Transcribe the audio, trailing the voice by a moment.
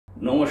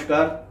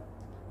নমস্কার,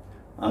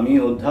 আমি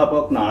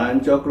অধ্যাপক Narayan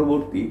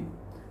Chakraborty,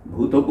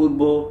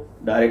 ভূতপূর্ব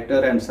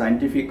director and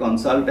scientific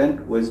consultant,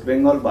 West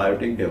Bengal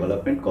biotech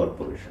development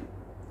corporation.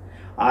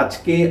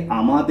 আজকে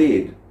আমাদের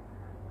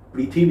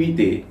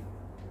পৃথিবীতে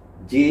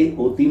যে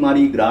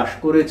অতিমারি গ্রাস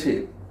করেছে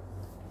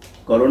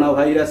করোনা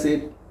ভাইরাসের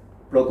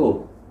প্রকোপ,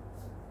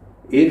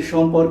 এর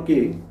সম্পর্কে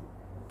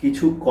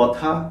কিছু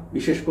কথা,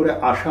 বিশেষ করে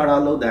আশার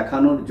আলো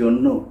দেখানোর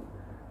জন্য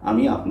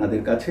আমি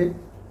আপনাদের কাছে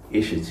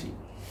এসেছি।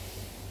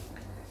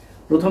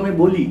 প্রথমে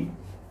বলি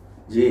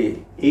যে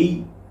এই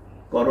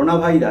করোনা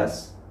ভাইরাস,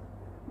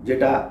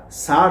 যেটা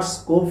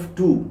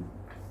SARS-CoV-2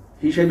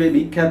 হিসেবে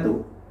বিখ্যাত,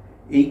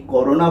 এই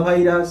করোনা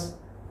ভাইরাস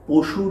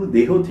পশুর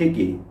দেহ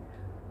থেকে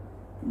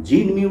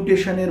জিন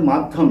মিউটেশনের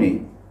মাধ্যমে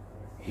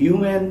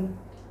হিউম্যান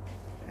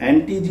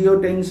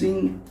অ্যান্টিজিওটেনসিন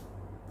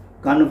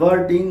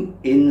কনভার্টিং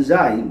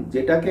এনজাইম,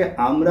 যেটাকে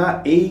আমরা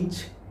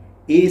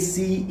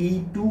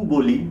HACE2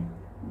 বলি,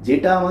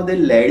 যেটা আমাদের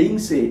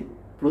ল্যারিংসে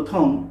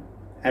প্রথম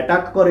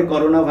অ্যাটাক করে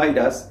করোনা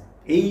ভাইরাস,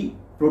 এই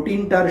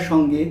প্রোটিনটার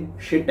সঙ্গে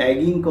সে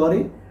ট্যাগিং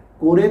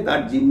করে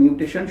তার জিন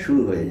মিউটেশন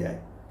শুরু হয়ে যায়।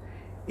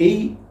 এই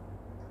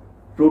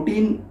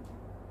প্রোটিন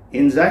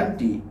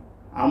এনজাইমটি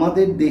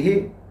আমাদের দেহে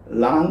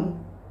লাং,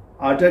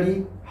 আর্টারি,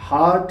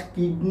 হার্ট,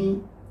 কিডনি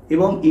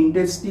এবং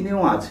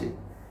ইন্টেস্টিনেও আছে,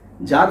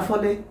 যার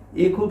ফলে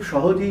এ খুব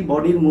সহজেই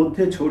বডির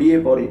মধ্যে ছড়িয়ে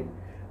পড়ে।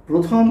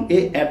 প্রথম এ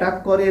অ্যাটাক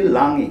করে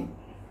লাংয়ে,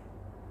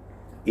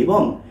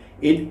 এবং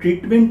এর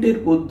ট্রিটমেন্টের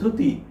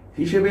পদ্ধতি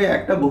হিসেবে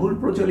একটা বহুল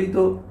প্রচলিত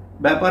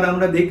ব্যাপার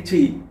আমরা দেখছি,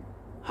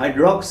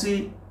 হাইড্রক্সি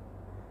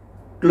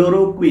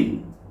ক্লোরোকুইন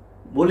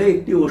বলে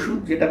একটি ওষুধ,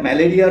 যেটা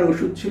ম্যালেরিয়ার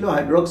ওষুধ ছিল,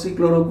 হাইড্রক্সি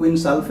ক্লোরোকুইন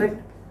সালফেট,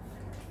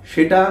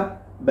 সেটা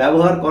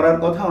ব্যবহার করার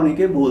কথা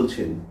অনেকে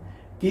বলছেন,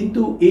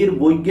 কিন্তু এর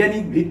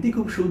বৈজ্ঞানিক ভিত্তি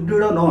খুব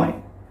সুদৃঢ় নয়,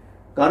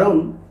 কারণ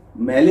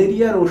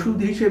ম্যালেরিয়ার ওষুধ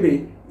হিসেবে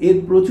এর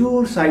প্রচুর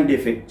সাইড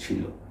এফেক্ট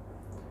ছিল।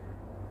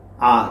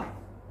 আর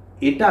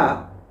এটা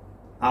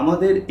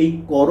আমাদের এই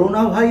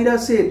করোনা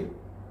ভাইরাসের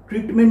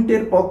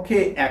ট্রিটমেন্টের পক্ষে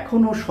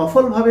এখনো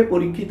সফলভাবে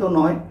পরীক্ষিত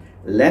নয়।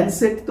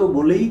 ল্যান্সেট তো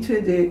বলেইছে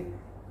যে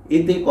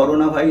এতে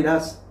করোনা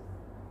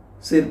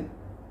ভাইরাসের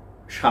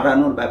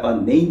সারানোর ব্যাপার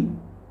নেই,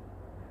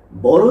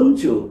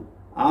 বরঞ্চ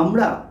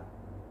আমরা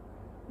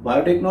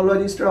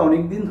বায়োটেকনোলজিস্টরা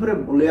অনেকদিন ধরে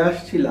বলে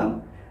আসছিলাম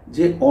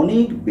যে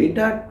অনেক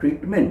বেটার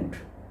ট্রিটমেন্ট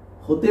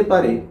হতে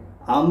পারে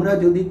আমরা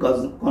যদি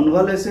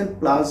কনভালেসেন্ট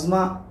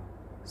প্লাজমা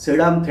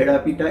সেরাম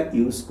থেরাপিটা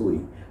ইউজ করি,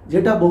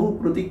 যেটা বহু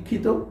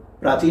প্রতীক্ষিত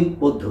প্রাচীন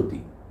পদ্ধতি।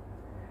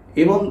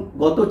 এবং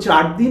গত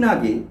 4 দিন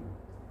আগে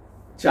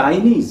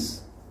চাইনিজ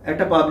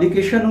একটা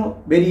পাবলিকেশনও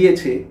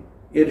বেরিয়েছে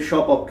এর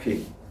সপক্ষে,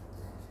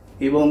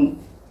 এবং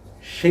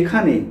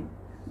সেখানে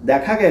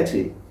দেখা গেছে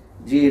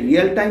যে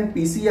রিয়েল টাইম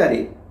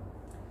পিসিআরে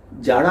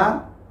যারা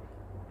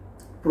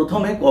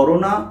প্রথমে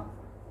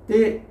করোনাতে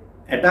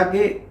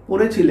অ্যাটাকে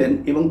পড়েছিলেন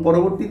এবং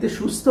পরবর্তীতে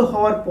সুস্থ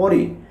হওয়ার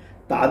পরে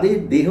তাদের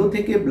দেহ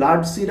থেকে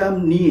ব্লাড সিরাম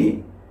নিয়ে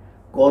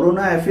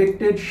করোনা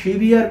এফেক্টেড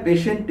সিভিয়ার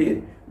পেশেন্টের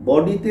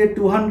বডিতে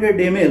 200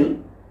 ml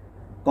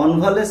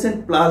কনভালেসেন্ট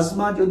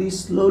প্লাজমা যদি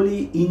স্লোলি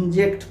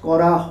ইনজেক্ট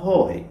করা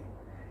হয়,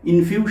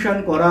 ইনফিউশন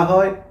করা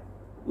হয়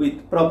উইথ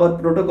প্রপার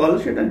প্রোটোকল,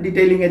 সেটা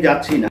ডিটেইলিংয়ে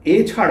যাচ্ছি না,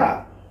 এছাড়া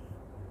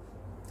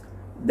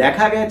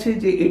দেখা গেছে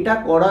যে এটা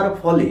করার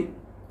ফলে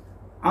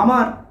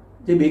আমার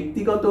যে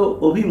ব্যক্তিগত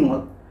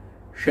অভিমত,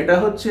 সেটা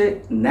হচ্ছে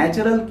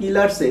ন্যাচারাল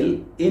কিলার সেল,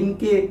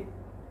 NK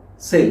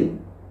সেল,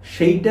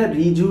 সেইটা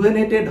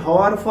রিজুভেনেটেড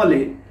হওয়ার ফলে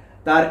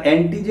তার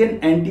অ্যান্টিজেন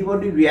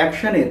অ্যান্টিবডি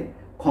রিয়াকশনের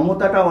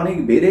ক্ষমতাটা অনেক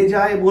বেড়ে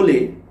যায় বলে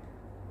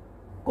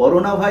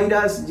করোনা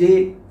ভাইরাস যে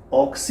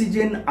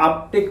অক্সিজেন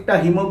আপটেকটা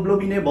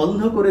হিমোগ্লোবিনে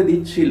বন্ধ করে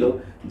দিচ্ছিল,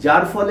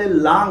 যার ফলে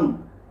লাং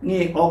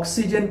নিয়ে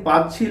অক্সিজেন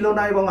পাচ্ছিল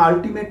না এবং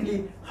আলটিমেটলি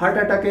হার্ট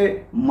অ্যাটাকে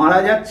মারা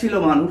যাচ্ছিল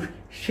মানুষ,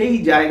 সেই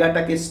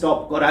জায়গাটাকে স্টপ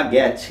করা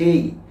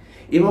গেছেই।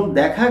 এবং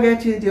দেখা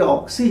গেছে যে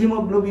অক্সি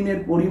হিমোগ্লোবিনের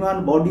পরিমাণ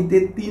বডিতে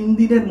 3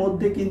 দিনের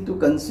মধ্যে কিন্তু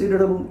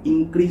কনসিডারেবল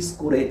ইনক্রিজ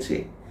করেছে।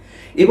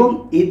 এবং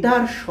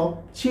এটার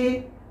সবচেয়ে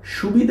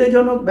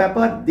সুবিধাজনক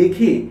ব্যাপার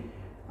দেখে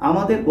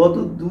আমাদের গত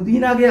 2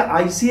 দিন আগে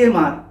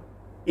ICMR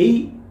এই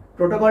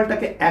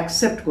প্রোটোকলটাকে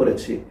অ্যাকসেপ্ট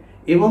করেছে,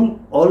 এবং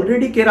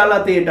অলরেডি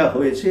কেরালাতে এটা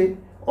হয়েছে,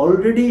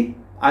 অলরেডি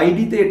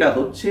আইডিতে এটা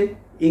হচ্ছে।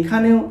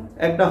 এখানেও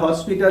একটা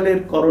হসপিটালের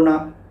করোনা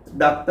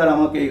ডাক্তার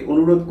আমাকে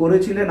অনুরোধ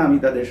করেছিলেন, আমি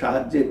তাদের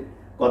সাহায্যের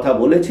কথা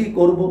বলেছি,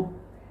 করব।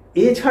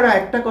 এছাড়া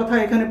একটা কথা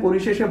এখানে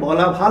পরিশেষে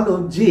বলা ভালো,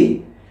 যে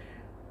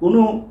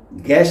কোনো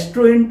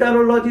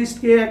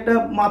গ্যাস্ট্রোএন্টারোলজিস্টকে একটা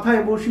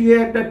মাথায় বসিয়ে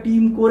একটা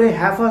টিম করে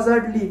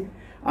হ্যাফাজার্ডলি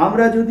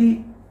আমরা যদি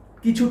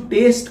কিছু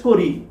টেস্ট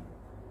করি,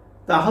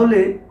 তাহলে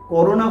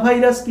করোনা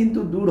ভাইরাস কিন্তু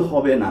দূর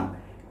হবে না।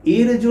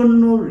 এর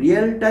জন্য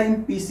রিয়েল টাইম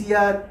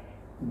পিসিআর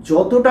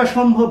যতটা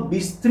সম্ভব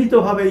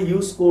বিস্তৃতভাবে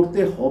ইউজ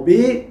করতে হবে,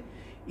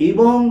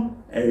 এবং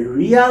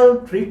রিয়াল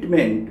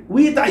ট্রিটমেন্ট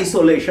উইথ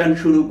আইসোলেশন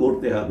শুরু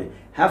করতে হবে।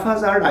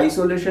 হ্যাফাজার্ড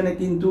আইসোলেশনে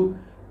কিন্তু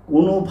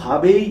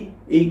কোনোভাবেই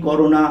এই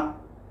করোনা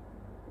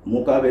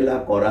মোকাবেলা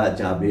করা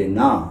যাবে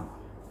না।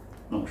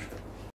 নমস্কার।